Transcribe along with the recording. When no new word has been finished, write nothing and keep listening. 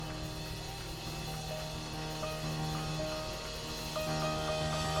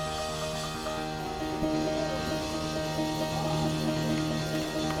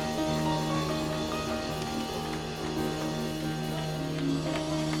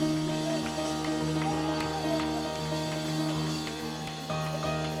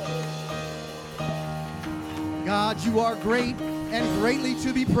God, you are great and greatly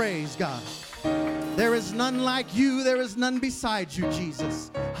to be praised, God. There is none like you. There is none beside you,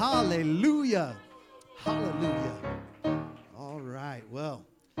 Jesus. Hallelujah. Hallelujah. All right. Well,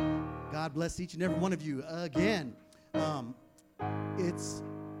 God bless each and every one of you again. It's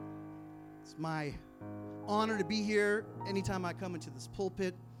my honor to be here anytime I come into this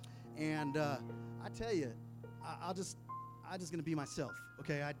pulpit. And I tell you, I'm just going to be myself,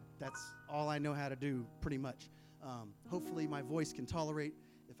 okay? That's all I know how to do, pretty much. Hopefully my voice can tolerate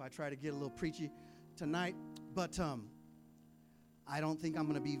if I try to get a little preachy tonight. But I don't think I'm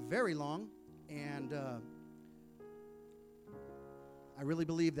going to be very long. And I really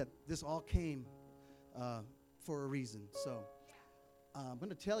believe that this all came for a reason. So I'm going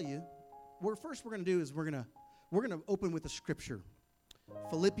to tell you, first we're going to do is we're going to open with a scripture.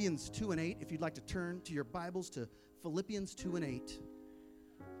 Philippians 2:8. If you'd like to turn to your Bibles to Philippians 2:8.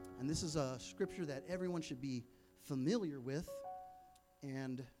 And this is a scripture that everyone should be familiar with.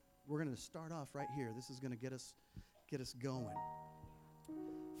 And we're going to start off right here. This is going to get us going.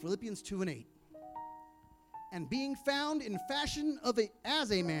 Philippians 2:8. And being found in fashion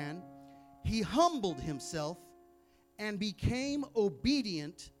as a man, he humbled himself and became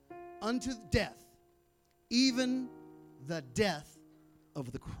obedient unto death, even the death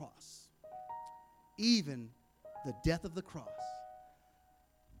of the cross. Even the death of the cross.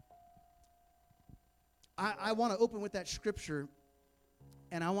 I want to open with that scripture,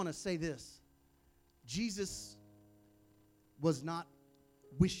 and I want to say this. Jesus was not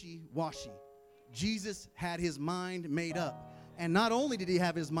wishy-washy. Jesus had his mind made up. And not only did he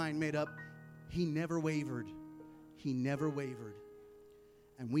have his mind made up, he never wavered. He never wavered.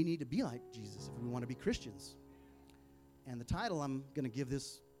 And we need to be like Jesus if we want to be Christians. And the title I'm going to give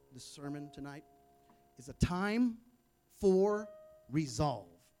this sermon tonight is A Time for Resolve.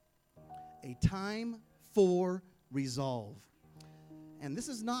 A Time for Resolve. And this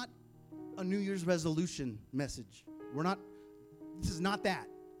is not a New Year's resolution message. This is not that.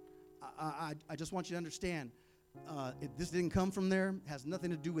 I just want you to understand, this didn't come from there. It has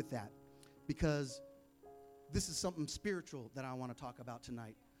nothing to do with that. Because this is something spiritual that I want to talk about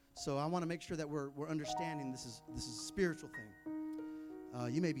tonight. So I want to make sure that we're understanding this is a spiritual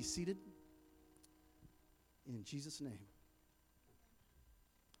thing. You may be seated. In Jesus' name.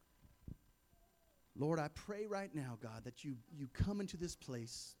 Lord, I pray right now, God, that you come into this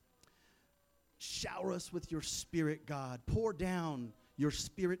place. Shower us with your spirit, God. Pour down your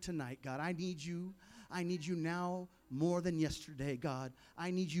spirit tonight, God. I need you. I need you now more than yesterday, God.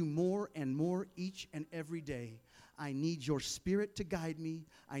 I need you more and more each and every day. I need your spirit to guide me.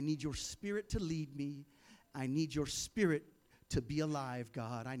 I need your spirit to lead me. I need your spirit to be alive,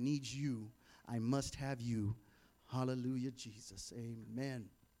 God. I need you. I must have you. Hallelujah, Jesus. Amen.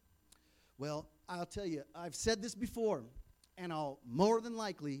 Well, I'll tell you, I've said this before, and more than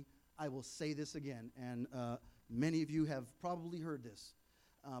likely, I will say this again. And many of you have probably heard this.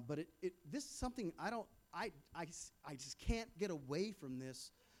 But this is something I just can't get away from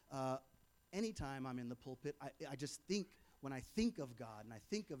this anytime I'm in the pulpit. I just think, when I think of God and I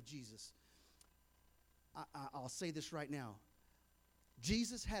think of Jesus, I'll say this right now.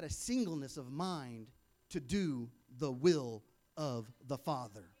 Jesus had a singleness of mind to do the will of the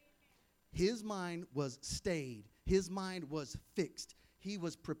Father. His mind was stayed. His mind was fixed. He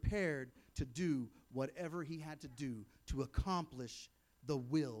was prepared to do whatever he had to do to accomplish the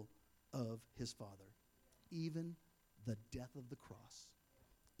will of his Father. Even the death of the cross.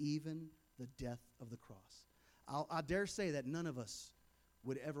 Even the death of the cross. I dare say that none of us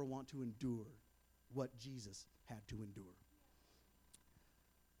would ever want to endure what Jesus had to endure.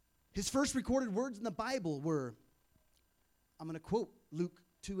 His first recorded words in the Bible were, I'm going to quote Luke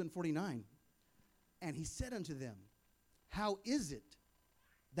 2:49. And he said unto them, how is it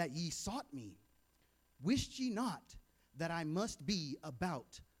that ye sought me? Wished ye not that I must be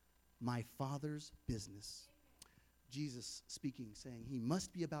about my Father's business? Jesus speaking, saying he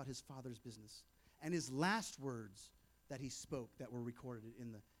must be about his Father's business. And his last words that he spoke that were recorded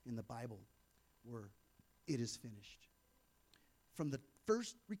in the Bible were, it is finished. From the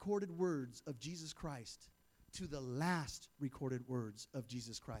first recorded words of Jesus Christ to the last recorded words of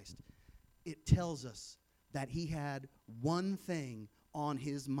Jesus Christ, it tells us that he had one thing on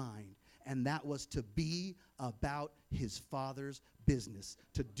his mind, and that was to be about his Father's business,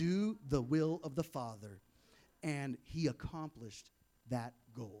 to do the will of the Father. And he accomplished that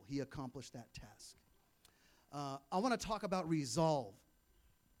goal. He accomplished that task. I want to talk about resolve.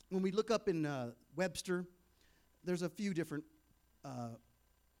 When we look up in Webster, there's a few different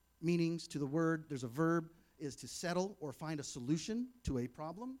meanings to the word. There's a verb, is to settle or find a solution to a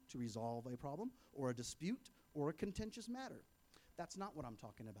problem, to resolve a problem, or a dispute, or a contentious matter. That's not what I'm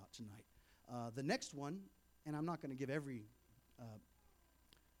talking about tonight. The next one, and I'm not going to give every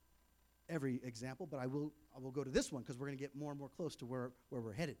example, but I will go to this one because we're going to get more and more close to where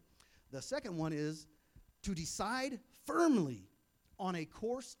we're headed. The second one is to decide firmly on a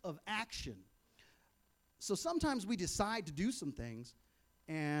course of action. So sometimes we decide to do some things,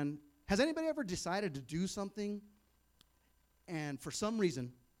 and has anybody ever decided to do something, and for some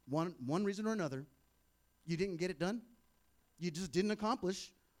reason, one reason or another, you didn't get it done? You just didn't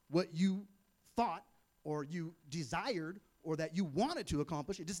accomplish what you thought or you desired or that you wanted to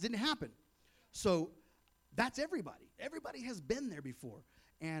accomplish. It just didn't happen. So that's everybody. Everybody has been there before.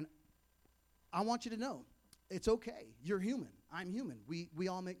 And I want you to know, it's okay. You're human. I'm human. We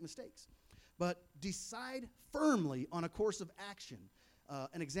all make mistakes. But decide firmly on a course of action.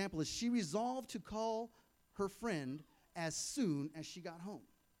 An example is she resolved to call her friend as soon as she got home.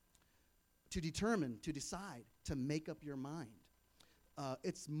 To determine, to decide, to make up your mind.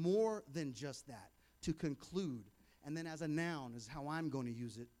 It's more than just that. To conclude. And then as a noun is how I'm going to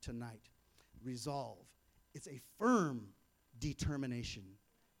use it tonight. Resolve. It's a firm determination.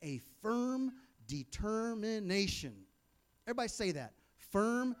 A firm determination. Everybody say that.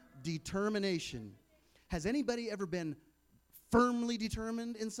 Firm determination. Has anybody ever been firmly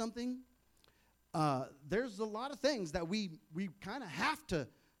determined in something? There's a lot of things that we kind of have to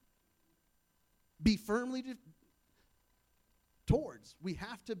be firmly towards. We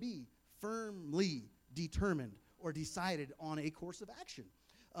have to be firmly determined or decided on a course of action.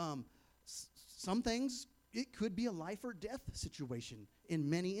 Some things, it could be a life or death situation in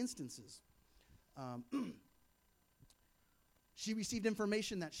many instances. She received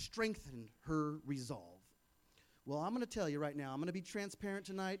information that strengthened her resolve. Well, I'm going to tell you right now, I'm going to be transparent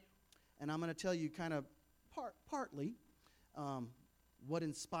tonight, and I'm going to tell you kind of partly what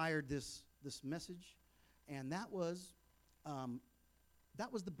inspired this message, and that was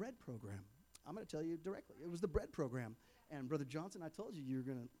the bread program. I'm going to tell you directly. It was the bread program. And Brother Johnson, I told you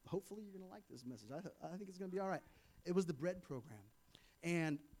hopefully you're going to like this message. I think it's going to be all right. It was the bread program.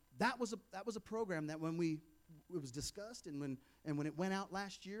 And that was a program that it was discussed, and when it went out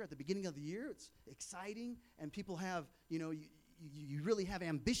last year, at the beginning of the year, it's exciting, and people have, you really have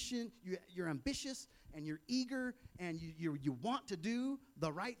ambition. You're ambitious, and you're eager, and you want to do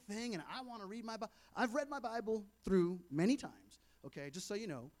the right thing, and I want to read my Bible. I've read my Bible through many times, okay, just so you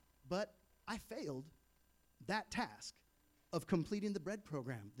know, but I failed that task of completing the bread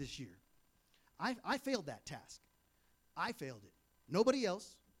program this year. I failed that task. I failed it. Nobody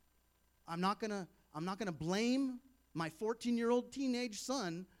else. I'm not gonna blame my 14-year-old teenage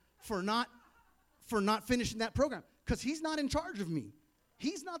son for not finishing that program, because he's not in charge of me.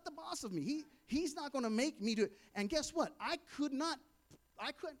 He's not the boss of me. He's not going to make me do it. And guess what? I could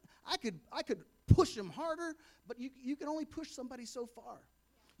push him harder, but you can only push somebody so far.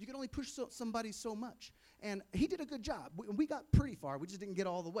 You can only push somebody so much. And he did a good job. We got pretty far. We just didn't get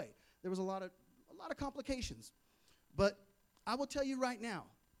all the way. There was a lot of complications. But I will tell you right now,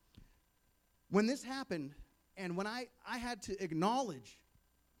 when this happened, and when I had to acknowledge,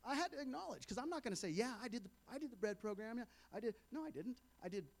 because I'm not going to say, yeah, I did the bread program. Yeah, I did. No, I didn't. I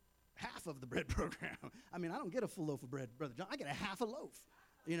did half of the bread program. I mean, I don't get a full loaf of bread, Brother John. I get a half a loaf.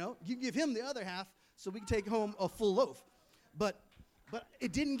 You give him the other half so we can take home a full loaf. But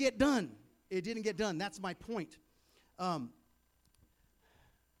it didn't get done. It didn't get done. That's my point. But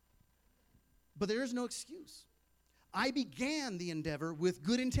there is no excuse. I began the endeavor with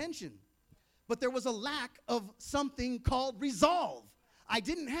good intention, but there was a lack of something called resolve. I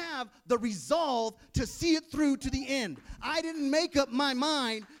didn't have the resolve to see it through to the end. I didn't make up my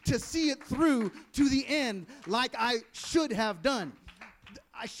mind to see it through to the end like I should have done.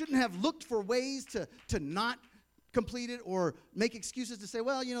 I shouldn't have looked for ways to not complete it or make excuses to say,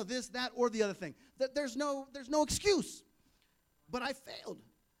 well, this, that, or the other thing. There's no excuse. But I failed.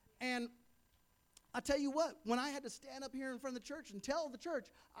 And I tell you what, when I had to stand up here in front of the church and tell the church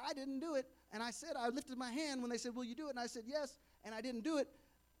I didn't do it, and I lifted my hand when they said, will you do it? And I said, yes, and I didn't do it,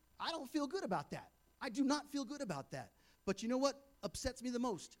 I don't feel good about that. I do not feel good about that. But you know what upsets me the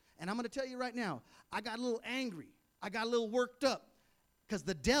most? And I'm going to tell you right now, I got a little angry. I got a little worked up. Because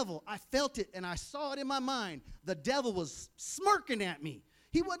the devil, I felt it and I saw it in my mind. The devil was smirking at me.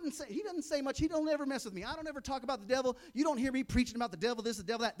 He doesn't say much. He don't ever mess with me. I don't ever talk about the devil. You don't hear me preaching about the devil, this, the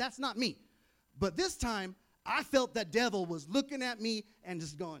devil, that. That's not me. But this time, I felt that devil was looking at me and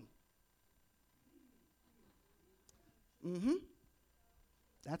just going,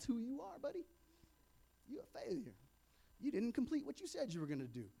 that's who you are, buddy. You're a failure. You didn't complete what you said you were going to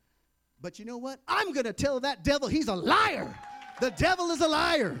do. But you know what? I'm going to tell that devil he's a liar. The devil is a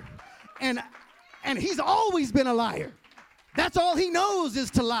liar. And And he's always been a liar. That's all he knows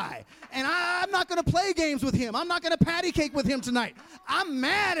is to lie. And I'm not going to play games with him. I'm not going to patty cake with him tonight. I'm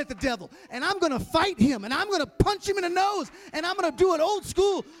mad at the devil, and I'm going to fight him, and I'm going to punch him in the nose, and I'm going to do an old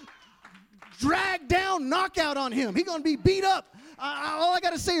school drag down knockout on him. He's going to be beat up. All I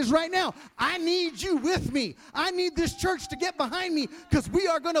got to say is right now, I need you with me. I need this church to get behind me, because we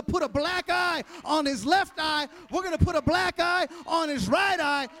are going to put a black eye on his left eye. We're going to put a black eye on his right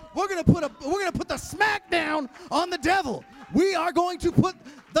eye. We're going to put the smack down on the devil. We are going to put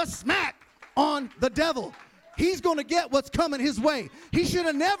the smack on the devil. He's going to get what's coming his way. He should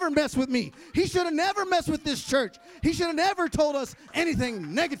have never messed with me. He should have never messed with this church. He should have never told us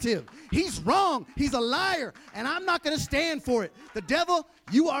anything negative. He's wrong. He's a liar, and I'm not going to stand for it. The devil,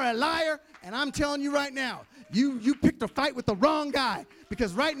 you are a liar, and I'm telling you right now, you picked a fight with the wrong guy,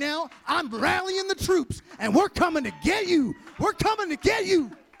 because right now I'm rallying the troops, and we're coming to get you. We're coming to get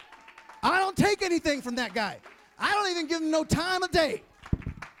you. I don't take anything from that guy. I don't even give him no time of day.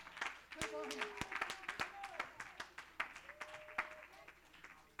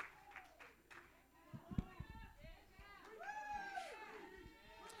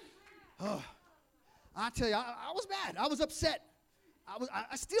 Oh, I tell you, I was mad. I was upset.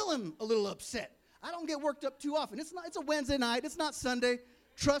 I still am a little upset. I don't get worked up too often. It's a Wednesday night. It's not Sunday.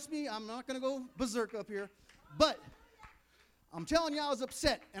 Trust me, I'm not going to go berserk up here. But I'm telling you, I was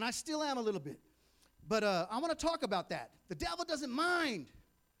upset, and I still am a little bit. But I want to talk about that. The devil doesn't mind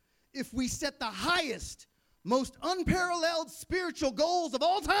if we set the highest, most unparalleled spiritual goals of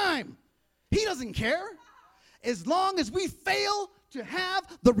all time. He doesn't care. As long as we fail to have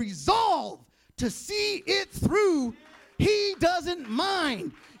the resolve to see it through, he doesn't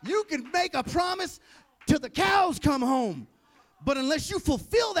mind. You can make a promise till the cows come home, but unless you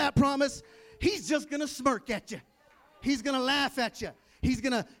fulfill that promise, he's just going to smirk at you. He's going to laugh at you. He's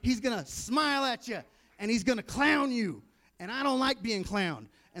going to smile at you, and he's going to clown you. And I don't like being clowned.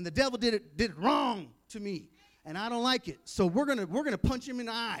 And the devil did it wrong to me, and I don't like it. So we're going to punch him in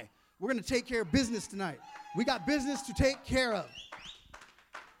the eye. We're going to take care of business tonight. We got business to take care of.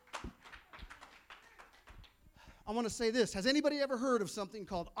 I want to say this. Has anybody ever heard of something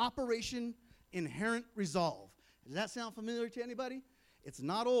called Operation Inherent Resolve? Does that sound familiar to anybody? It's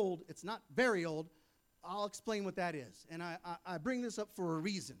not old. It's not very old. I'll explain what that is. And I bring this up for a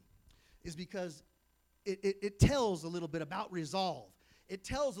reason. Is because it tells a little bit about resolve. It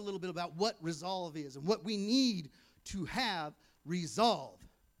tells a little bit about what resolve is and what we need to have resolve.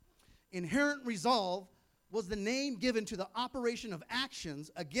 Inherent resolve was the name given to the operation of actions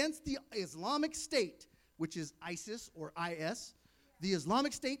against the Islamic State, which is ISIS or IS, the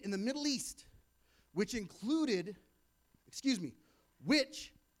Islamic State in the Middle East, which included,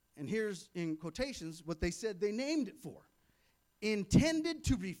 and here's in quotations what they said they named it for, intended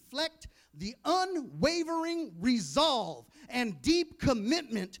to reflect the unwavering resolve and deep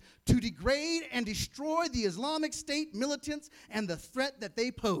commitment to degrade and destroy the Islamic State militants and the threat that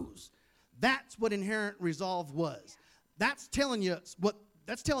they pose. That's what inherent resolve was. That's telling you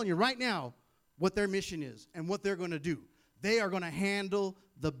right now what their mission is and what they're going to do. They are going to handle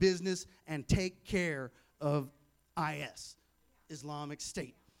the business and take care of IS, Islamic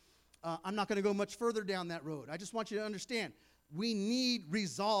State. I'm not going to go much further down that road. I just want you to understand, we need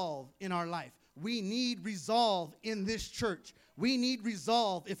resolve in our life. We need resolve in this church. We need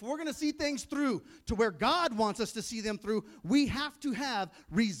resolve. If we're going to see things through to where God wants us to see them through, we have to have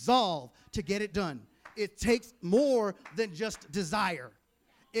resolve to get it done. It takes more than just desire.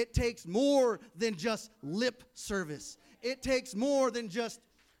 It takes more than just lip service. It takes more than just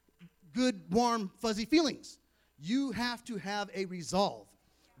good, warm, fuzzy feelings. You have to have a resolve.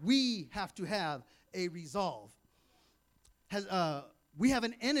 We have to have a resolve. We have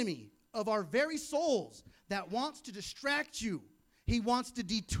an enemy of our very souls that wants to distract you. He wants to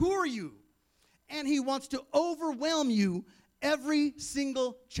detour you. And he wants to overwhelm you every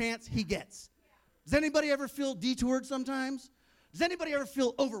single chance he gets. Does anybody ever feel detoured sometimes? Does anybody ever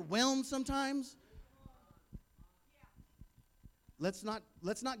feel overwhelmed sometimes? Let's not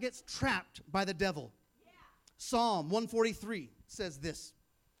get trapped by the devil. Psalm 143 says this: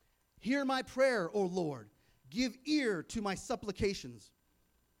 "Hear my prayer, O Lord. Give ear to my supplications.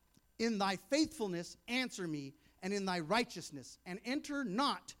 In thy faithfulness answer me, and in thy righteousness, and enter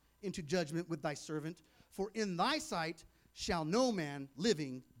not into judgment with thy servant, for in thy sight shall no man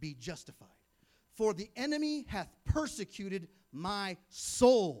living be justified. For the enemy hath persecuted my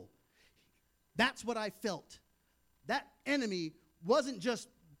soul." That's what I felt. That enemy wasn't just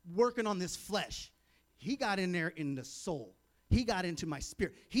working on this flesh. He got in there in the soul. He got into my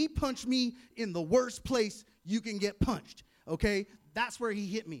spirit. He punched me in the worst place you can get punched, okay? That's where he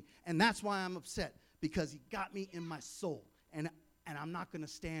hit me, and that's why I'm upset, because he got me in my soul, and I'm not going to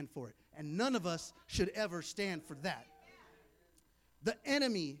stand for it, and none of us should ever stand for that. The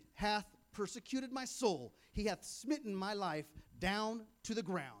enemy hath persecuted my soul. He hath smitten my life down to the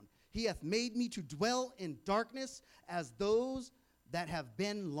ground. He hath made me to dwell in darkness as those that have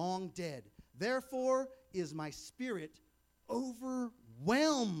been long dead. Therefore is my spirit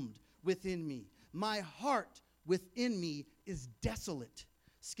overwhelmed within me. My heart within me is desolate.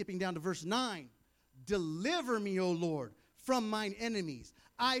 Skipping down to verse 9. Deliver me, O Lord, from mine enemies.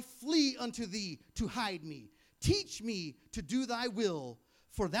 I flee unto thee to hide me. Teach me to do thy will,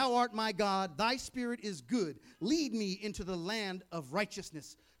 for thou art my God. Thy spirit is good. Lead me into the land of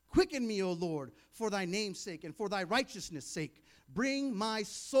righteousness. Quicken me, O Lord, for thy name's sake and for thy righteousness' sake. Bring my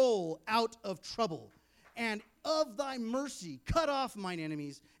soul out of trouble, and of thy mercy cut off mine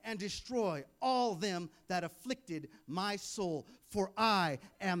enemies, and destroy all them that afflicted my soul. For I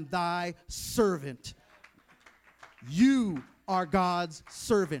am thy servant. You are God's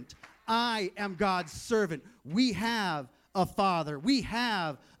servant. I am God's servant. We have a father. We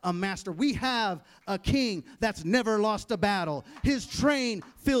have a master. We have a king that's never lost a battle. His train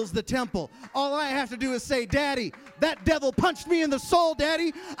fills the temple. All I have to do is say, Daddy, that devil punched me in the soul,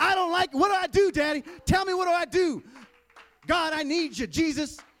 Daddy. I don't like it. What do I do, Daddy? Tell me, what do I do? God, I need you.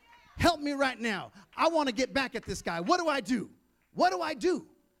 Jesus, help me right now. I want to get back at this guy. What do I do? What do I do?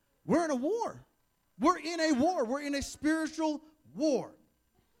 We're in a war. We're in a war. We're in a spiritual war.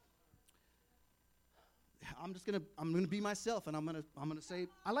 I'm gonna be myself, and I'm gonna say,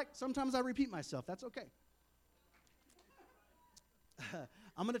 sometimes I repeat myself. That's okay.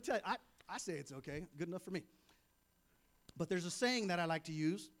 I'm gonna tell you, I say it's okay, good enough for me. But there's a saying that I like to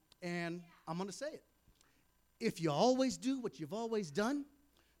use, and I'm gonna say it. If you always do what you've always done,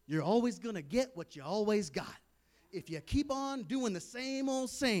 you're always gonna get what you always got. If you keep on doing the same old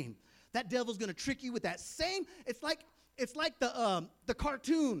same, that devil's gonna trick you with that same. It's like the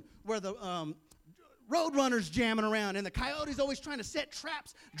cartoon where the Roadrunner's jamming around, and the coyote's always trying to set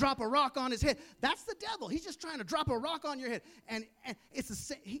traps, drop a rock on his head. That's the devil. He's just trying to drop a rock on your head. And it's the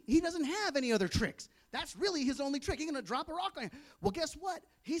same. He doesn't have any other tricks. That's really his only trick. He's going to drop a rock on you. Well, guess what?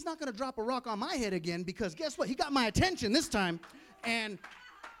 He's not going to drop a rock on my head again, because guess what? He got my attention this time, and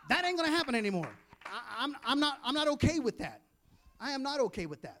that ain't going to happen anymore. I'm not okay with that. I am not okay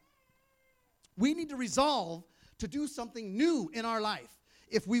with that. We need to resolve to do something new in our life.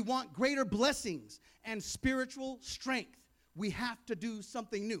 If we want greater blessings and spiritual strength, we have to do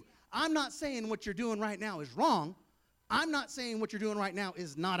something new. I'm not saying what you're doing right now is wrong. I'm not saying what you're doing right now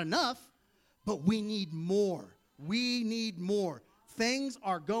is not enough, but we need more. We need more. Things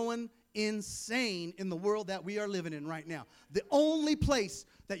are going insane in the world that we are living in right now. The only place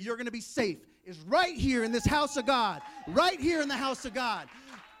that you're going to be safe is right here in this house of God, right here in the house of God,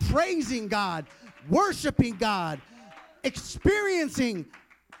 praising God, worshiping God, experiencing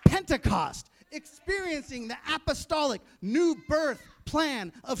Pentecost, experiencing the apostolic new birth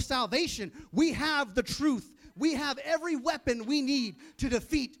plan of salvation. We have the truth. We have every weapon we need to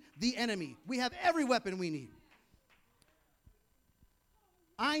defeat the enemy. We have every weapon we need.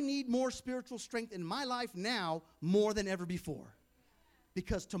 I need more spiritual strength in my life now more than ever before.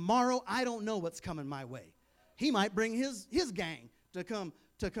 Because tomorrow, I don't know what's coming my way. He might bring his gang to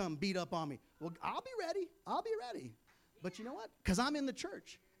come beat up on me. Well, I'll be ready. I'll be ready. But you know what? Because I'm in the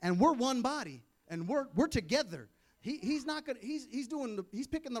church, and we're one body, and we're together. He's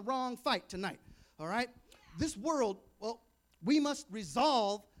picking the wrong fight tonight. All right? This world, well, we must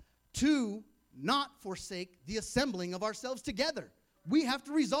resolve to not forsake the assembling of ourselves together. We have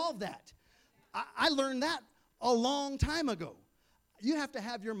to resolve that. I learned that a long time ago. You have to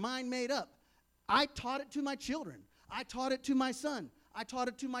have your mind made up. I taught it to my children. I taught it to my son. I taught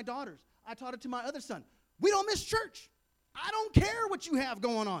it to my daughters. I taught it to my other son. We don't miss church. I don't care what you have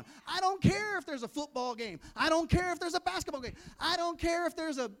going on. I don't care if there's a football game. I don't care if there's a basketball game. I don't care if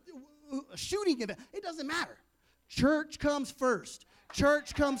there's a shooting event. It doesn't matter. Church comes first.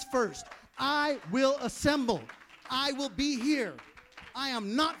 Church comes first. I will assemble. I will be here. I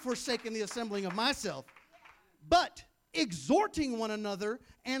am not forsaking the assembling of myself, but exhorting one another,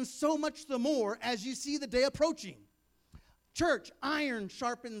 and so much the more as you see the day approaching. Church, iron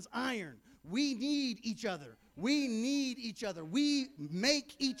sharpens iron. We need each other. We need each other. We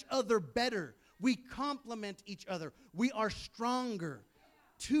make each other better. We complement each other. We are stronger.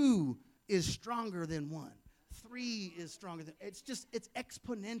 2 is stronger than 1. 3 is stronger than, it's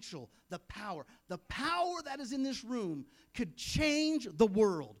exponential, the power. The power that is in this room could change the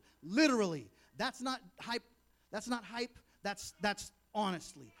world, literally. That's not hype. That's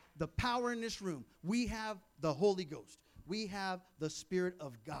honestly the power in this room. We have the Holy Ghost. We have the Spirit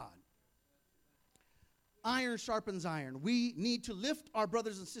of God. Iron sharpens iron. We need to lift our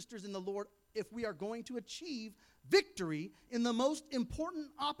brothers and sisters in the Lord if we are going to achieve victory in the most important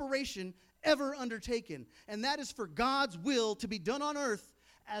operation ever undertaken. And that is for God's will to be done on earth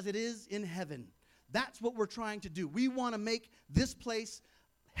as it is in heaven. That's what we're trying to do. We want to make this place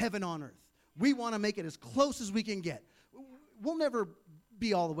heaven on earth. We want to make it as close as we can get. We'll never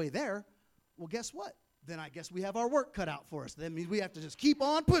be all the way there. Well, guess what? Then I guess we have our work cut out for us. That means we have to just keep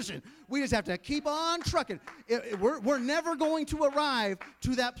on pushing. We just have to keep on trucking. We're never going to arrive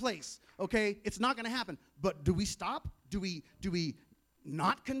to that place, okay? It's not going to happen. But do we stop? Do we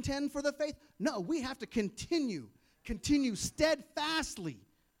not contend for the faith? No, we have to continue steadfastly.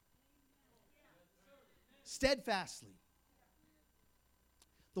 Steadfastly.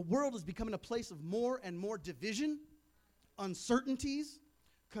 The world is becoming a place of more and more division, uncertainties,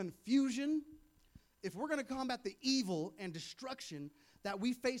 confusion. If we're going to combat the evil and destruction that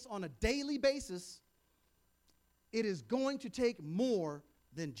we face on a daily basis, it is going to take more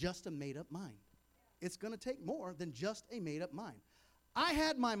than just a made-up mind. It's going to take more than just a made-up mind. I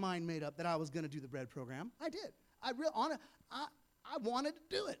had my mind made up that I was going to do the bread program. I did. I wanted to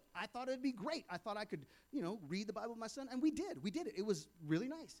do it. I thought it would be great. I thought I could, read the Bible with my son, and we did. We did it. It was really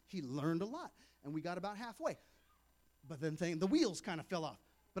nice. He learned a lot, and we got about halfway. But then the wheels kind of fell off.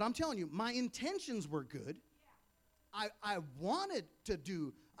 But I'm telling you, my intentions were good. I wanted to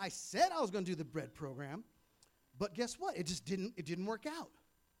do, I said I was going to do the bread program, but guess what? It didn't work out.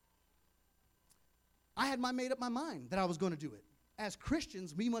 I had made up my mind that I was going to do it. As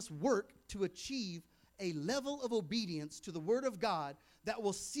Christians, we must work to achieve a level of obedience to the Word of God that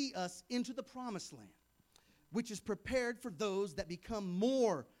will see us into the promised land, which is prepared for those that become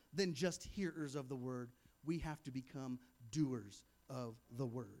more than just hearers of the Word. We have to become doers of the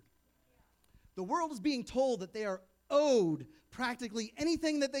Word. The world is being told that they are owed practically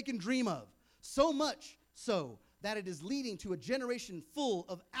anything that they can dream of, so much so that it is leading to a generation full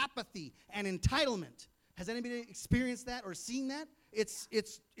of apathy and entitlement. Has anybody experienced that or seen that? It's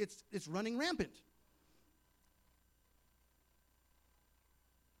running rampant.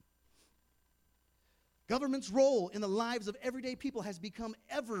 Government's role in the lives of everyday people has become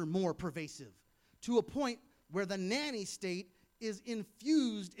ever more pervasive, to a point where the nanny state is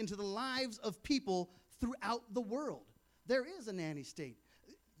infused into the lives of people throughout the world. There is a nanny state.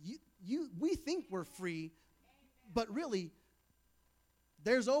 We think we're free, but really,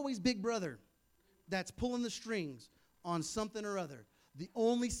 there's always Big Brother that's pulling the strings on something or other. The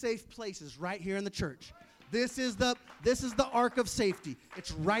only safe place is right here in the church. This is the ark of safety.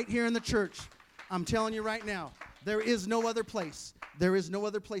 It's right here in the church. I'm telling you right now, there is no other place. There is no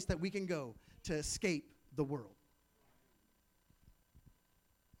other place that we can go to escape the world.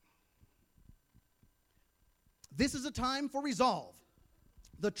 This is a time for resolve.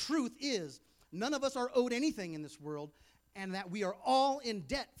 The truth is, none of us are owed anything in this world, and that we are all in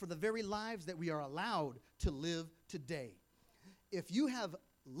debt for the very lives that we are allowed to live today. If you have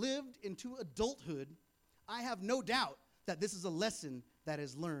lived into adulthood, I have no doubt that this is a lesson that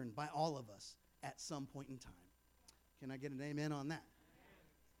is learned by all of us at some point in time. Can I get an amen on that?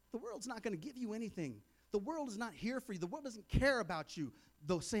 The world's not going to give you anything. The world is not here for you. The world doesn't care about you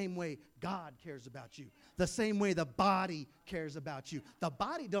the same way God cares about you, the same way the body cares about you. The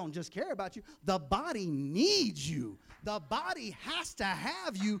body don't just care about you. The body needs you. The body has to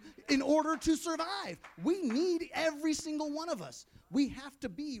have you in order to survive. We need every single one of us. We have to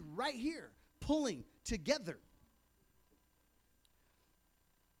be right here, pulling together.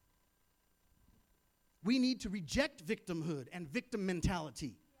 We need to reject victimhood and victim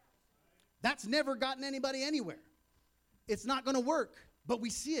mentality. That's never gotten anybody anywhere. It's not going to work, but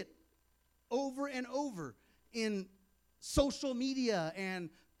we see it over and over in social media and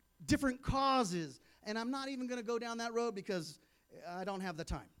different causes. And I'm not even going to go down that road because I don't have the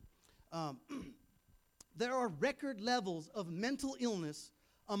time. There are record levels of mental illness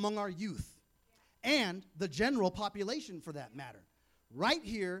among our youth and the general population, for that matter. Right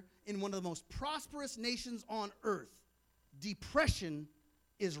here in one of the most prosperous nations on earth, depression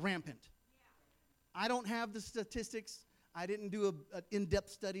is rampant. I don't have the statistics. I didn't do an in-depth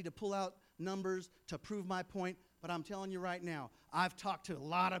study to pull out numbers to prove my point, but I'm telling you right now, I've talked to a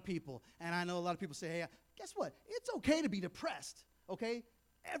lot of people, and I know a lot of people say, hey, guess what? It's okay to be depressed, okay?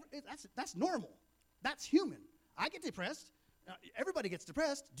 That's normal. That's human. I get depressed. Everybody gets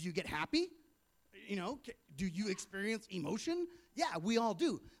depressed. Do you get happy? Do you experience emotion? Yeah, we all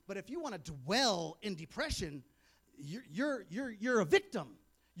do. But if you want to dwell in depression, you're a victim.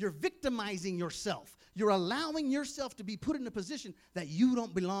 You're victimizing yourself. You're allowing yourself to be put in a position that you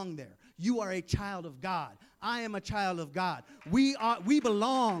don't belong there. You are a child of God. I am a child of God. We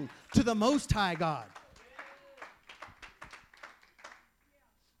belong to the Most High God.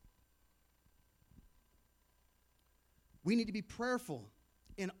 We need to be prayerful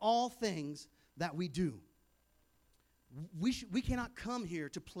in all things that we do. We cannot come here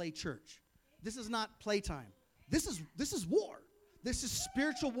to play church. This is not playtime. This is war. This is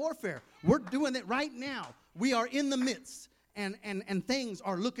spiritual warfare. We're doing it right now. We are in the midst, and things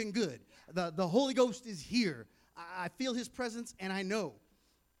are looking good. The Holy Ghost is here. I feel his presence, and I know.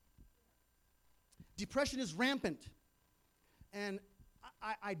 Depression is rampant. And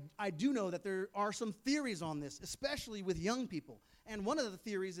I do know that there are some theories on this, especially with young people. And one of the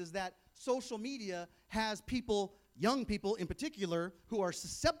theories is that social media has people, young people in particular, who are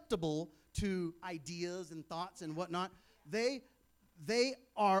susceptible to ideas and thoughts and whatnot. They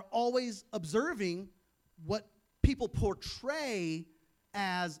are always observing what people portray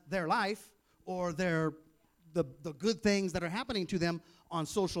as their life or the good things that are happening to them on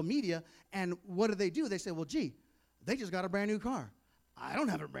social media. And what do? They say, well, gee, they just got a brand new car. I don't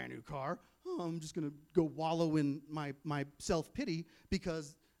have a brand new car. Oh, I'm just going to go wallow in my self-pity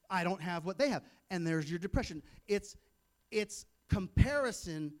because I don't have what they have. And there's your depression. It's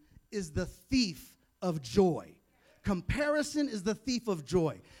comparison is the thief of joy. Comparison is the thief of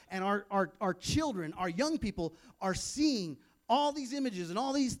joy. And our children, our young people are seeing all these images and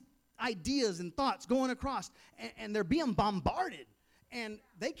all these ideas and thoughts going across, and they're being bombarded, and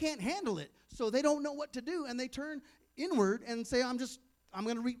they can't handle it. So they don't know what to do, and they turn inward and say, I'm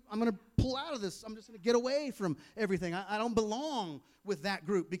going to pull out of this. I'm just going to get away from everything. I don't belong with that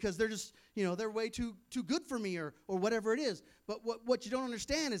group because they're just, they're way too good for me or whatever it is. But what you don't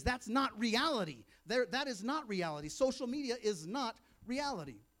understand is that's not reality. That is not reality. Social media is not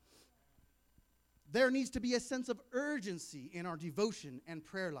reality. There needs to be a sense of urgency in our devotion and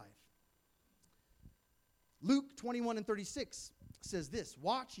prayer life. Luke 21:36 says this,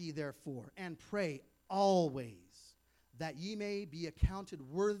 watch ye therefore and pray always, that ye may be accounted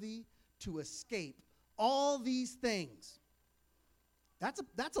worthy to escape all these things.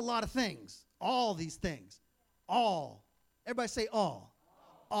 That's a lot of things. All these things. All. Everybody say all.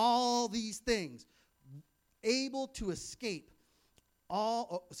 All these things. Able to escape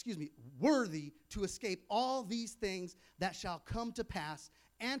worthy to escape all these things that shall come to pass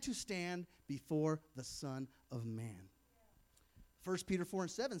and to stand before the Son of Man. 1 Peter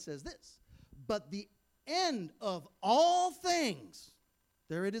 4:7 says this, but the end of all things,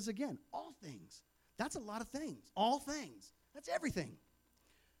 there it is again, all things. That's a lot of things. All things. That's everything.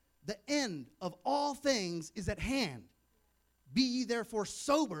 The end of all things is at hand. Be ye therefore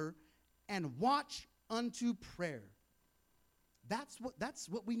sober and watch unto prayer. That's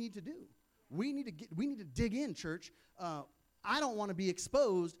what we need to do. We need to dig in, church. I don't want to be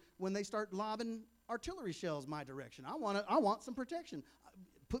exposed when they start lobbing artillery shells my direction. I want some protection.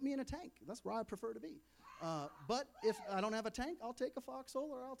 Put me in a tank. That's where I prefer to be. But if I don't have a tank, I'll take a foxhole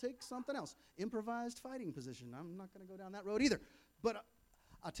or I'll take something else. Improvised fighting position. I'm not going to go down that road either. But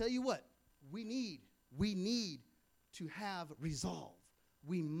I'll tell you what, we need to have resolve.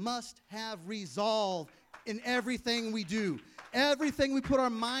 We must have resolve in everything we do. Everything we put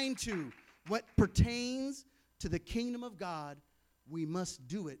our mind to, what pertains to the kingdom of God, we must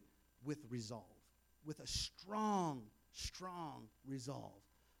do it with resolve, with a strong, strong resolve.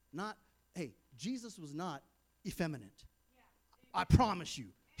 Not, hey, Jesus was not effeminate. I promise you,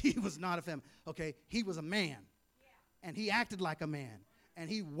 he was not effeminate. Okay, he was a man, and he acted like a man, and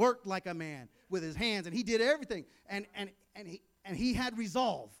he worked like a man with his hands, and he did everything, and he had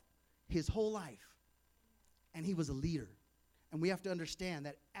resolve his whole life, and he was a leader. And we have to understand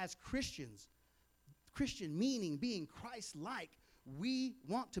that as Christians, Christian meaning being Christ-like, we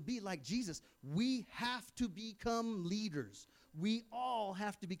want to be like Jesus. We have to become leaders. We all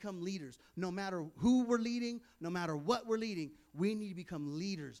have to become leaders. No matter who we're leading, no matter what we're leading, we need to become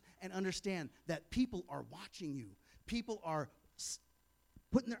leaders and understand that people are watching you. People are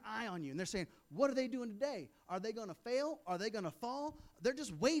putting their eye on you, and they're saying, what are they doing today? Are they going to fail? Are they going to fall? They're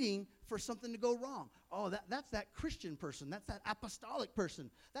just waiting for something to go wrong. Oh, that's that Christian person. That's that apostolic person.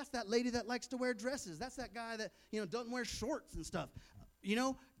 That's that lady that likes to wear dresses. That's that guy that, doesn't wear shorts and stuff.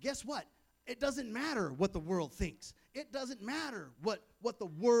 Guess what? It doesn't matter what the world thinks. It doesn't matter what the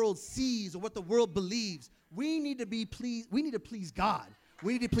world sees or what the world believes. We need to please God.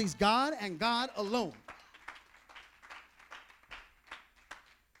 We need to please God and God alone.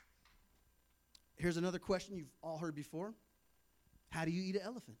 Here's another question you've all heard before. How do you eat an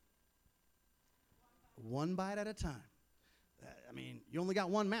elephant? One bite at a time. I mean, you only got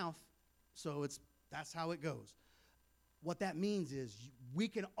one mouth, so that's how it goes. What that means is we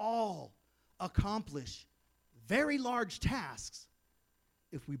can all accomplish very large tasks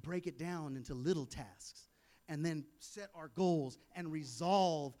if we break it down into little tasks and then set our goals and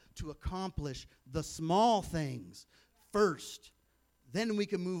resolve to accomplish the small things first. Then we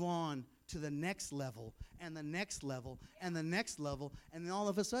can move on to the next level and the next level and the next level, and then all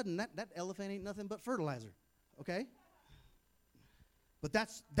of a sudden that elephant ain't nothing but fertilizer, okay? But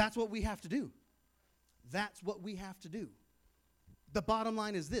that's what we have to do. That's what we have to do. The bottom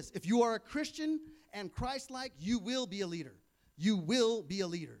line is this. If you are a Christian and Christ-like, you will be a leader. You will be a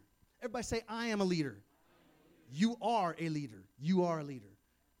leader. Everybody say, I am a leader. You are a leader. You are a leader.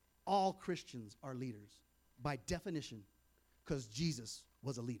 All Christians are leaders by definition because Jesus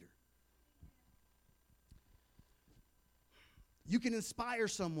was a leader. You can inspire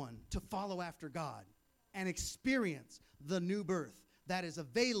someone to follow after God and experience the new birth that is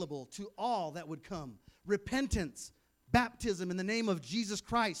available to all that would come. Repentance, baptism in the name of Jesus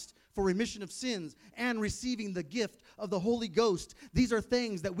Christ for remission of sins, and receiving the gift of the Holy Ghost. These are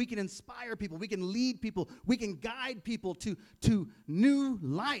things that we can inspire people. We can lead people. We can guide people to new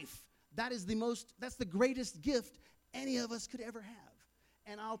life. That's the greatest gift any of us could ever have.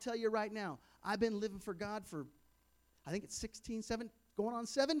 And I'll tell you right now, I've been living for God for, I think it's going on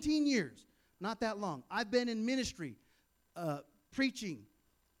 17 years. Not that long. I've been in ministry, preaching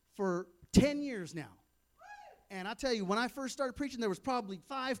for 10 years now. And I tell you, when I first started preaching, there was probably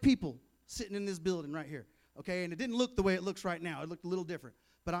 5 people sitting in this building right here, okay? And it didn't look the way it looks right now. It looked a little different.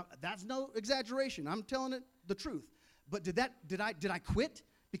 But that's no exaggeration. I'm telling it the truth. But did I quit?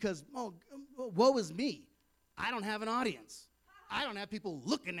 Because, woe is me. I don't have an audience. I don't have people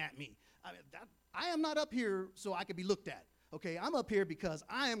looking at me. I am not up here so I could be looked at, okay? I'm up here because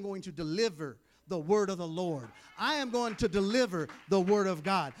I am going to deliver the word of the Lord. I am going to deliver the word of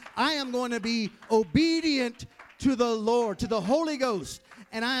God. I am going to be obedient to the Lord, to the Holy Ghost,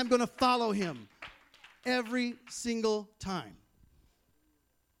 and I am going to follow him every single time.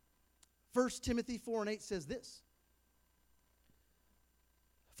 1 Timothy 4:8 says this,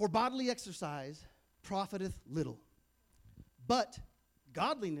 for bodily exercise profiteth little, but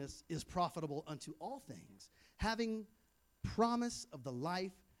godliness is profitable unto all things, having promise of the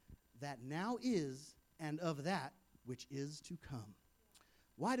life that now is and of that which is to come.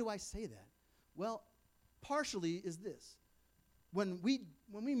 Why do I say that? Well, partially is this. When we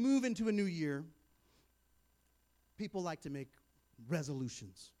move into a new year, people like to make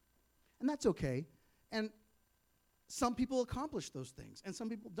resolutions. And that's okay. And some people accomplish those things, and some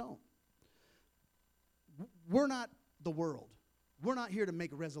people don't. We're not the world. We're not here to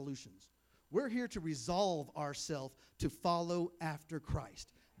make resolutions. We're here to resolve ourselves to follow after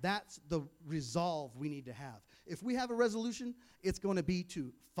Christ. That's the resolve we need to have. If we have a resolution, it's going to be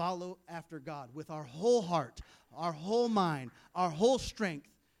to follow after God with our whole heart, our whole mind, our whole strength,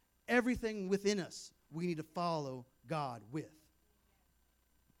 everything within us we need to follow God with.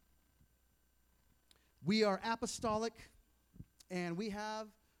 We are apostolic, and we have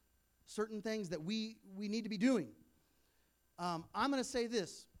certain things that we need to be doing. I'm going to say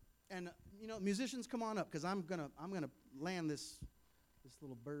this, and musicians, come on up, because I'm gonna land this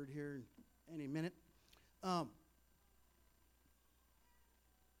little bird here any minute.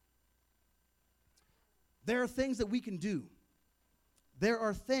 There are things that we can do. There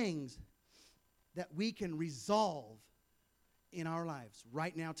are things that we can resolve in our lives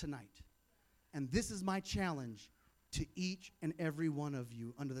right now, tonight. And this is my challenge to each and every one of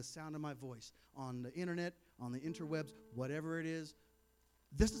you under the sound of my voice, on the internet, on the interwebs, whatever it is.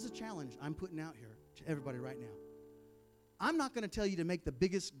 This is a challenge I'm putting out here to everybody right now. I'm not going to tell you to make the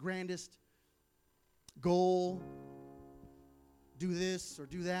biggest, grandest goal, do this or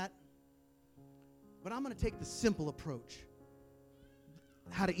do that. But I'm going to take the simple approach,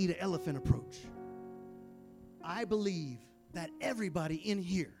 how to eat an elephant approach. I believe that everybody in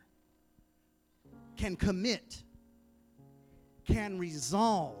here can commit, can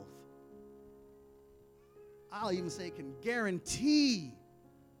resolve, I'll even say can guarantee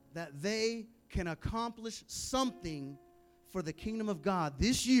that they can accomplish something for the kingdom of God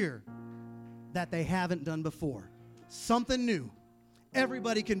this year that they haven't done before. Something new.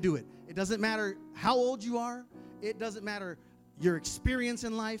 Everybody can do it. It doesn't matter how old you are. It doesn't matter your experience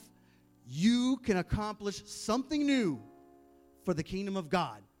in life. You can accomplish something new for the kingdom of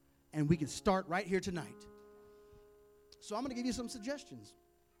God. And we can start right here tonight. So I'm going to give you some suggestions.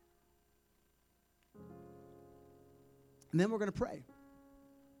 And then we're going to pray.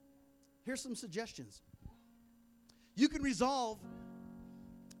 Here's some suggestions. You can resolve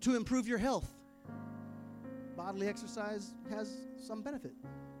to improve your health bodily exercise has some benefit.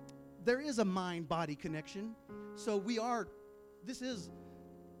 There is a mind-body connection. So this is,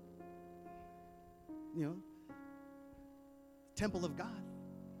 temple of God.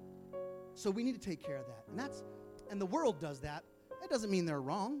 So we need to take care of that. And the world does that. That doesn't mean they're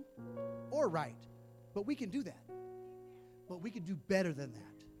wrong or right, but we can do that. But we can do better than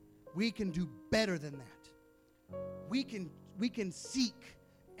that. We can do better than that. We can seek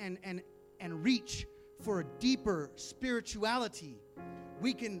and reach for a deeper spirituality.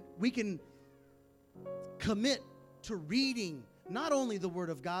 We can commit to reading not only the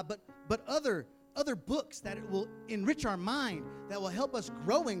Word of God, but other books that it will enrich our mind, that will help us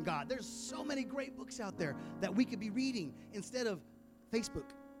grow in God. There's so many great books out there that we could be reading instead of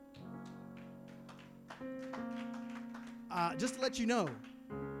Facebook. Just to let you know,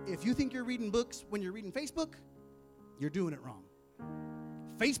 if you think you're reading books when you're reading Facebook, you're doing it wrong.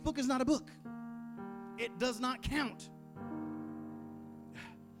 Facebook is not a book. It does not count.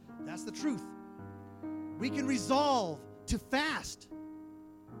 That's the truth. We can resolve to fast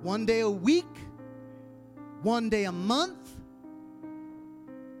 1 day a week, 1 day a month.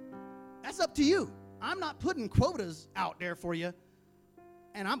 That's up to you. I'm not putting quotas out there for you,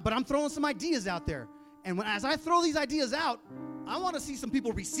 but I'm throwing some ideas out there. And as I throw these ideas out, I want to see some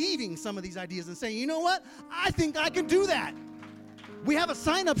people receiving some of these ideas and saying, you know what? I think I can do that. We have a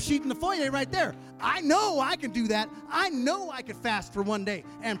sign-up sheet in the foyer right there. I know I can do that. I know I could fast for 1 day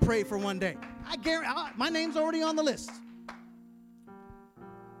and pray for 1 day. I guarantee my name's already on the list.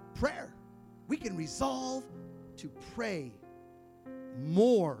 Prayer. We can resolve to pray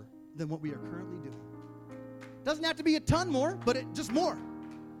more than what we are currently doing. Doesn't have to be a ton more, but just more.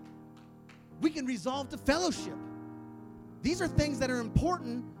 We can resolve to fellowship. These are things that are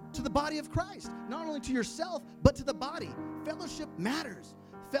important to the body of Christ, not only to yourself, but to the body. Fellowship matters.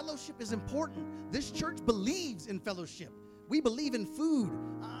 Fellowship is important. This church believes in fellowship. We believe in food.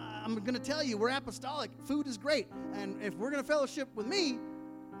 I'm going to tell you, we're apostolic. Food is great. And if we're going to fellowship with me,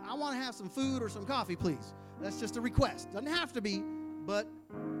 I want to have some food or some coffee, please. That's just a request. Doesn't have to be, but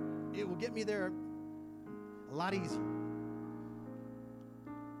it will get me there a lot easier.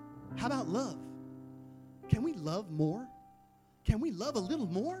 How about love? Can we love more? Can we love a little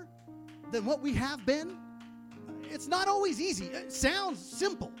more than what we have been? It's not always easy. It sounds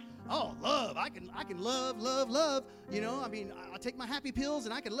simple. Oh, love. I can love. I'll take my happy pills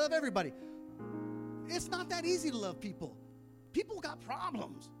and I can love everybody. It's not that easy to love people. People got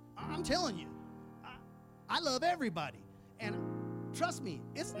problems. I'm telling you. I love everybody. And trust me,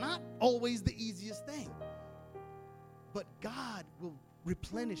 it's not always the easiest thing. But God will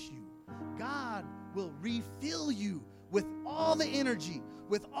replenish you. God will refill you with all the energy,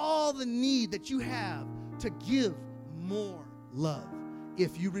 with all the need that you have to give more love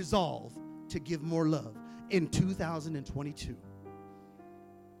if you resolve to give more love in 2022.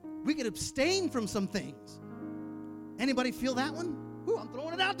 We can abstain from some things. Anybody feel that one? Ooh, I'm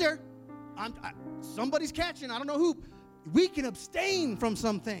throwing it out there. Somebody's catching. I don't know who. We can abstain from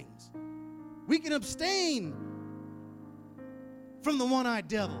some things. We can abstain from the one-eyed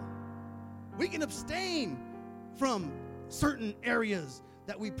devil. We can abstain from certain areas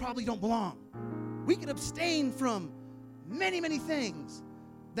that we probably don't belong. We can abstain from many, many things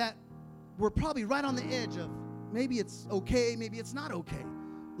that we're probably right on the edge of. Maybe it's okay, maybe it's not okay.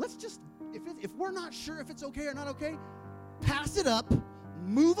 Let's just, if we're not sure if it's okay or not okay, pass it up,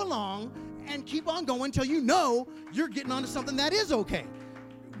 move along, and keep on going until you know you're getting onto something that is okay.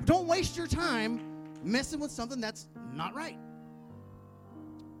 Don't waste your time messing with something that's not right.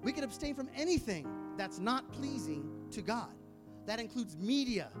 We can abstain from anything that's not pleasing to God. That includes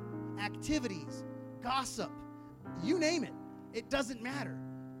media, activities, gossip, you name it. It doesn't matter.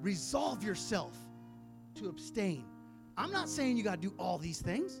 Resolve yourself to abstain. I'm not saying you got to do all these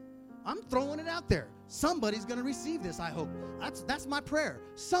things. I'm throwing it out there. Somebody's going to receive this, I hope. That's my prayer.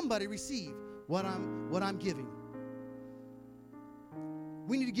 Somebody receive what I'm giving.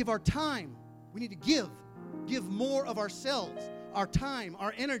 We need to give our time. We need to give more of ourselves, our time,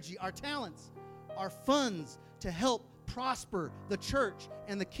 our energy, our talents, our funds to help prosper the church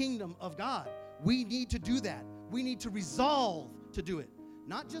and the kingdom of God. We need to do that. We need to resolve to do it.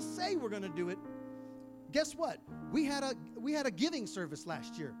 Not just say we're going to do it. Guess what? We had a giving service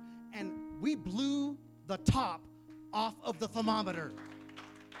last year, and we blew the top off of the thermometer.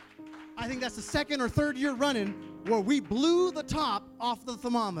 I think that's the second or third year running where we blew the top off the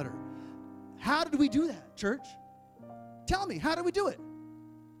thermometer. How did we do that, church? Tell me, how did we do it?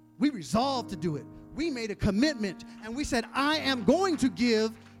 We resolved to do it. We made a commitment, and we said, I am going to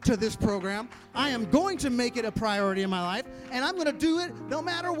give to this program. I am going to make it a priority in my life, and I'm going to do it no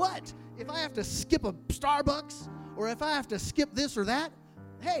matter what. if I have to skip a Starbucks or if I have to skip this or that,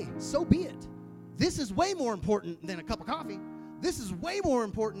 hey, so be it. This is way more important than a cup of coffee. This is way more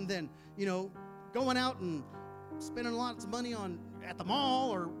important than, going out and spending lots of money at the mall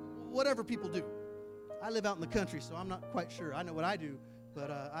or whatever people do. I live out in the country, so I'm not quite sure. I know what I do,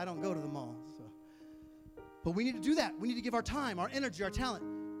 but I don't go to the mall. So. But we need to do that. We need to give our time, our energy, our talent.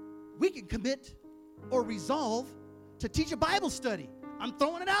 We can commit or resolve to teach a Bible study. I'm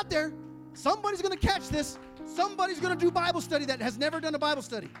throwing it out there. Somebody's going to catch this. Somebody's going to do Bible study that has never done a Bible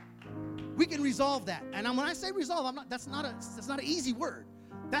study. We can resolve that. And when I say resolve, that's not an easy word.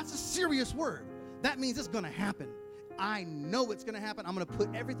 That's a serious word. That means it's going to happen. I know it's going to happen. I'm going to put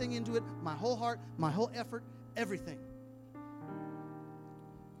everything into it, my whole heart, my whole effort, everything.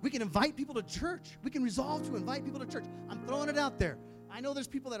 We can invite people to church. We can resolve to invite people to church. I'm throwing it out there. I know there's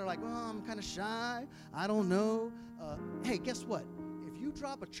people that are like, I'm kind of shy. I don't know. Hey, guess what? If you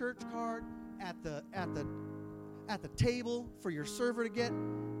drop a church card at the table for your server to get,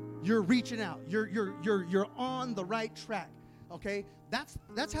 you're reaching out. You're on the right track. Okay?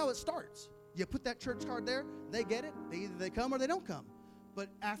 That's how it starts. You put that church card there, they get it. Either they come or they don't come. But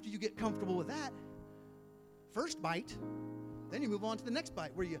after you get comfortable with that, first bite, then you move on to the next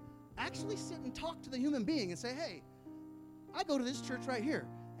bite where you actually sit and talk to the human being and say, hey, I go to this church right here,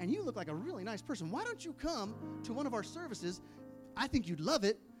 and you look like a really nice person. Why don't you come to one of our services? I think you'd love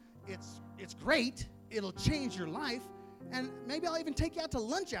it. It's great. It'll change your life. And maybe I'll even take you out to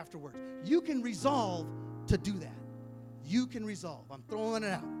lunch afterwards. You can resolve to do that. You can resolve. I'm throwing it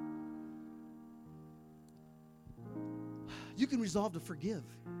out. You can resolve to forgive.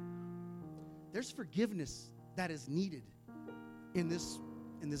 There's forgiveness that is needed in this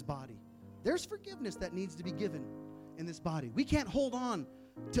body. There's forgiveness that needs to be given in this body. We can't hold on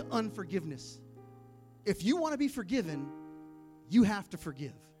to unforgiveness. If you want to be forgiven, you have to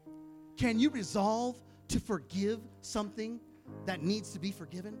forgive. Can you resolve to forgive something that needs to be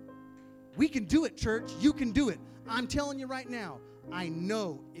forgiven? We can do it, church. You can do it. I'm telling you right now, I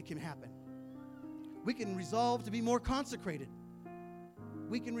know it can happen. We can resolve to be more consecrated.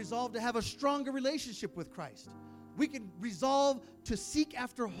 We can resolve to have a stronger relationship with Christ. We can resolve to seek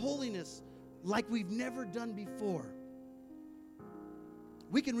after holiness like we've never done before.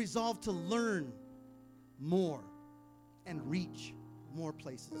 We can resolve to learn more and reach more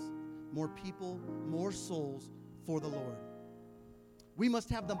places, more people, more souls for the Lord. We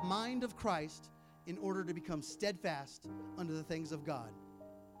must have the mind of Christ in order to become steadfast under the things of God.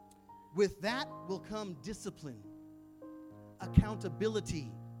 With that will come discipline, accountability,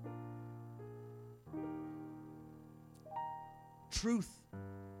 truth.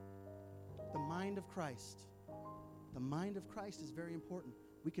 The mind of Christ. The mind of Christ is very important.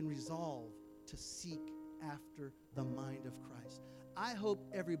 We can resolve to seek after the mind of Christ. I hope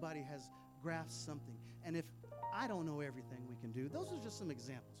everybody has grasped something. And if I don't know everything we can do, those are just some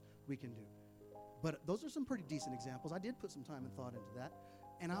examples we can do. But those are some pretty decent examples. I did put some time and thought into that.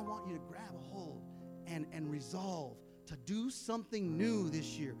 And I want you to grab a hold and resolve to do something new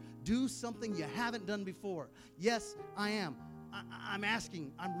this year. Do something you haven't done before. Yes, I am. I'm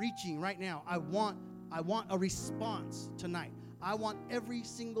asking. I'm reaching right now. I want a response tonight. I want every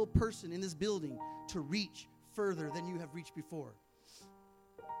single person in this building to reach further than you have reached before.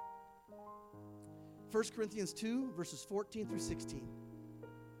 1 Corinthians 2, verses 14 through 16.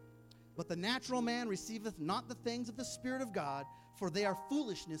 But the natural man receiveth not the things of the Spirit of God, for they are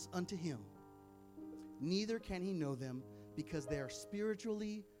foolishness unto him. Neither can he know them, because they are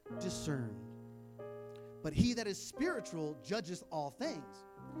spiritually discerned. But he that is spiritual judgeth all things.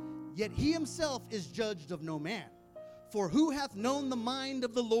 Yet he himself is judged of no man. For who hath known the mind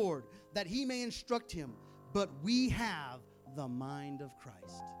of the Lord, that he may instruct him? But we have the mind of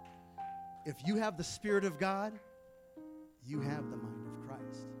Christ. If you have the Spirit of God, you have the mind of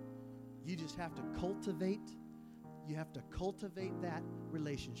Christ. You just have to cultivate. You have to cultivate that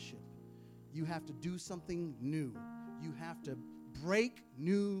relationship. You have to do something new. You have to break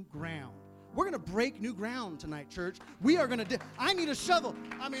new ground. We're going to break new ground tonight, church. We are going to I need a shovel.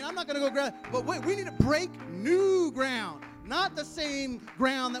 I'm not going to go grab, but we need to break new ground. Not the same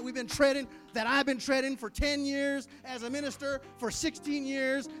ground that we've been treading, that I've been treading for 10 years as a minister, for 16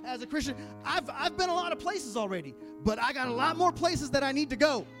 years as a Christian. I've been a lot of places already, but I got a lot more places that I need to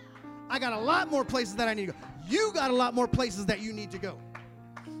go. I got a lot more places that I need to go. You got a lot more places that you need to go.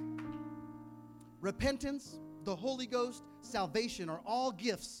 Repentance, the Holy Ghost, salvation are all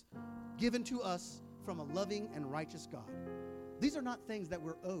gifts given to us from a loving and righteous God. These are not things that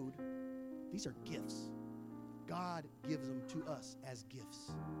we're owed. These are gifts. God gives them to us as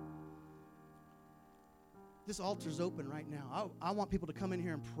gifts. This altar's open right now. I want people to come in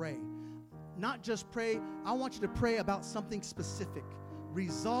here and pray. Not just pray, I want you to pray about something specific.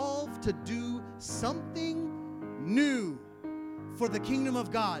 Resolve to do something new for the kingdom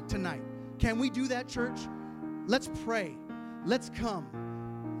of God tonight. Can we do that, church? Let's pray. Let's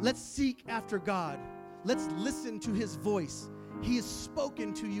come. Let's seek after God. Let's listen to His voice. He has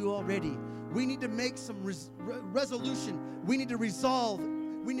spoken to you already. We need to make some resolution. We need to resolve.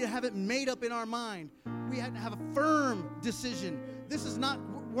 We need to have it made up in our mind. We have to have a firm decision.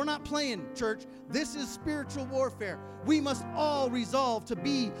 We're not playing, church. This is spiritual warfare. We must all resolve to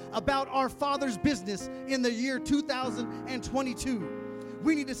be about our Father's business in the year 2022.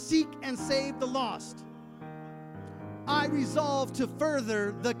 We need to seek and save the lost. I resolve to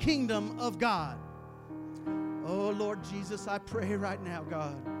further the kingdom of God. Oh, Lord Jesus, I pray right now,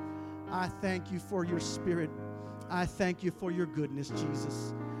 God. I thank you for your Spirit. I thank you for your goodness,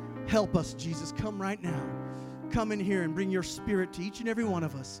 Jesus. Help us, Jesus. Come right now. Come in here and bring your Spirit to each and every one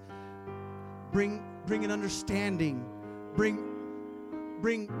of us. Bring an understanding.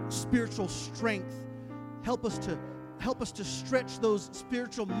 Bring spiritual strength. Help us to stretch those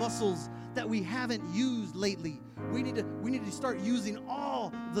spiritual muscles that we haven't used lately. We need to start using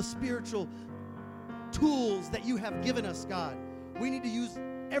all the spiritual tools that you have given us, God. We need to use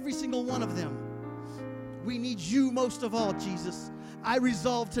every single one of them. We need you most of all, Jesus. I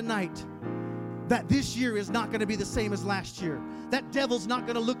resolve tonight that this year is not going to be the same as last year. That devil's not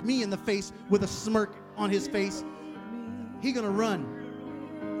going to look me in the face with a smirk on his face. He's going to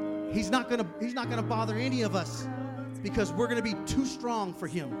run. He's not going to bother any of us because we're going to be too strong for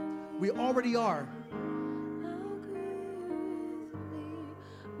him. We already are.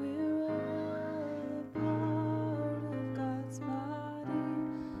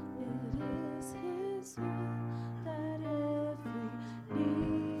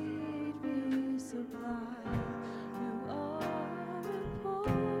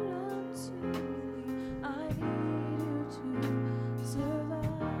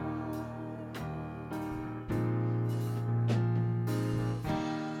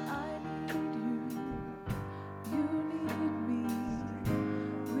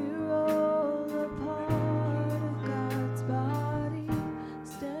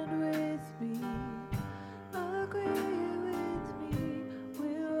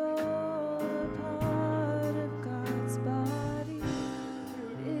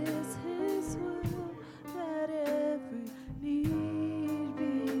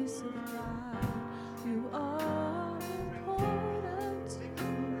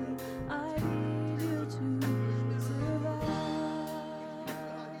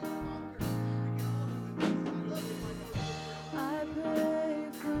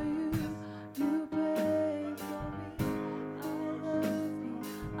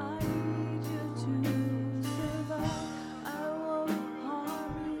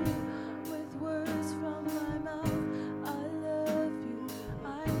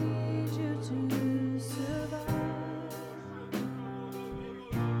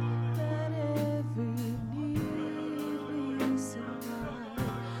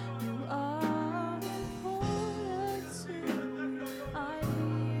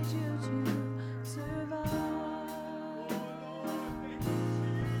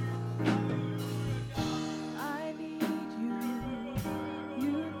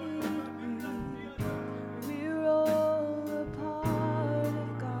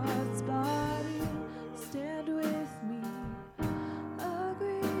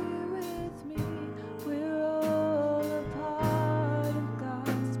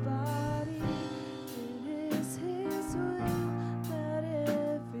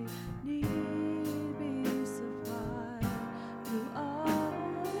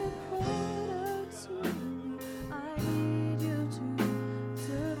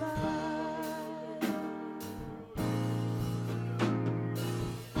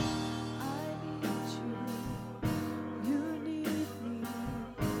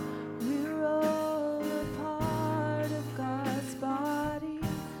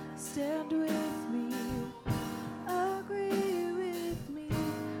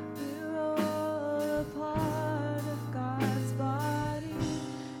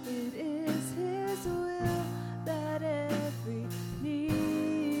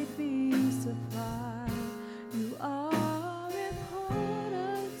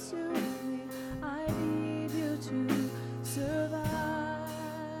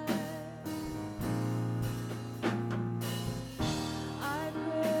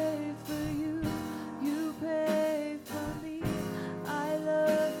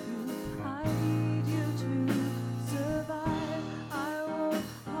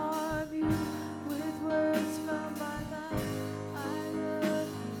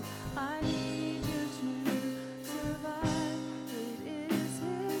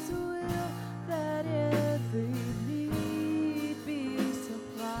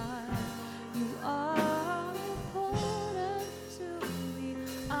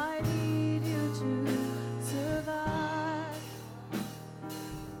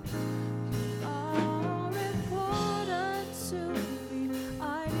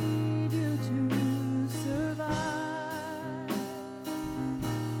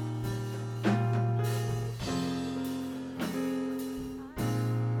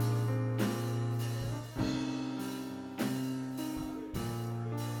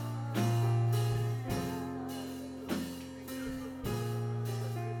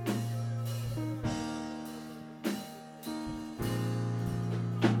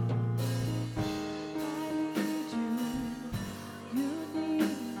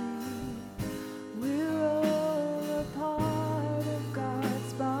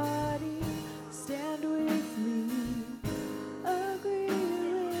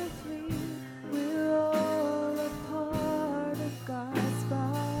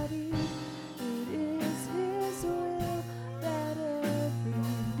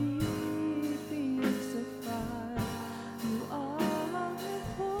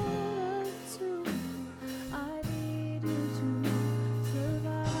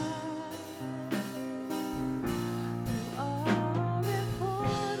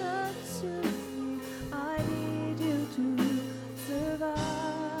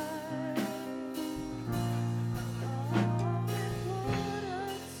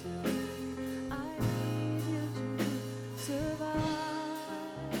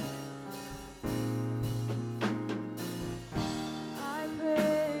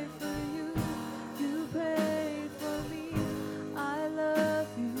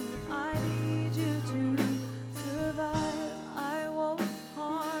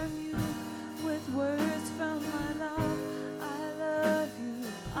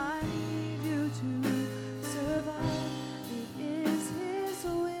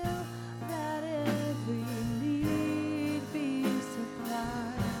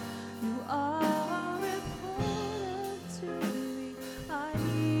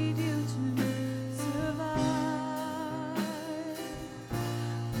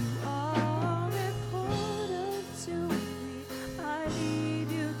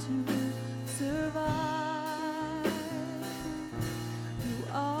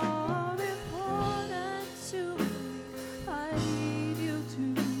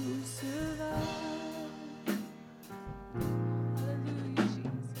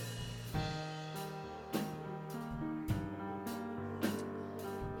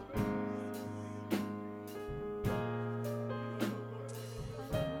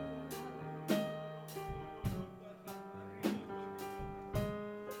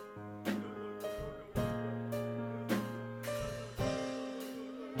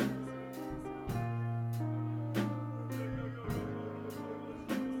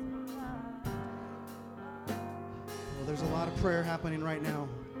 There's a lot of prayer happening right now.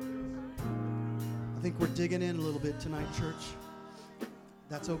 I think we're digging in a little bit tonight, church.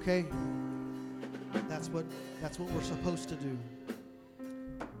 That's okay. That's what we're supposed to do.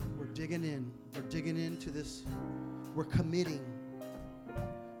 We're digging in. We're digging into this. We're committing.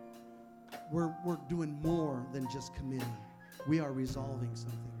 We're doing more than just committing. We are resolving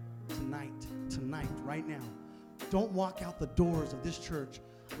something tonight, right now. Don't walk out the doors of this church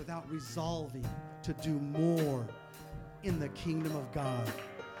without resolving to do more in the kingdom of God.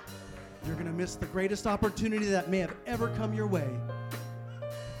 You're going to miss the greatest opportunity that may have ever come your way.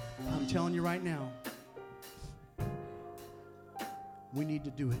 I'm telling you right now, we need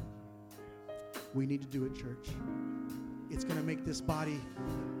to do it. We need to do it, church. It's going to make this body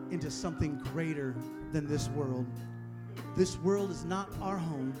into something greater than this world. This world is not our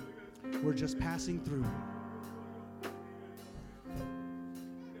home. We're just passing through.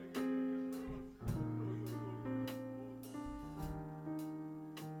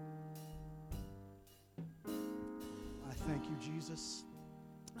 I thank you, Jesus.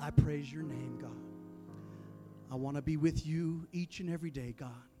 I praise your name, God. I want to be with you each and every day, God.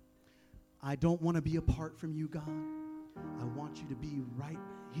 I don't want to be apart from you, God. I want you to be right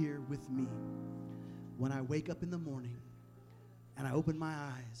here with me. When I wake up in the morning and I open my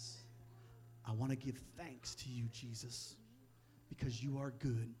eyes, I want to give thanks to you, Jesus, because you are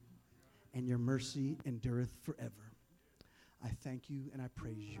good and your mercy endureth forever. I thank you and I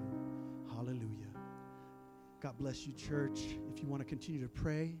praise you. Hallelujah. God bless you, church. If you want to continue to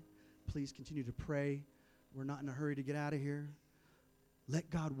pray, please continue to pray. We're not in a hurry to get out of here. Let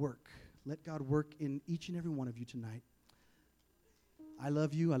God work. Let God work in each and every one of you tonight. I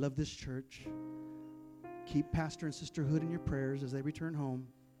love you. I love this church. Keep Pastor and Sister Hood in your prayers as they return home.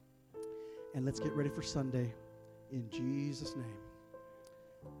 And let's get ready for Sunday. In Jesus' name,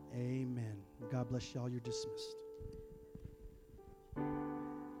 amen. God bless y'all. You're dismissed.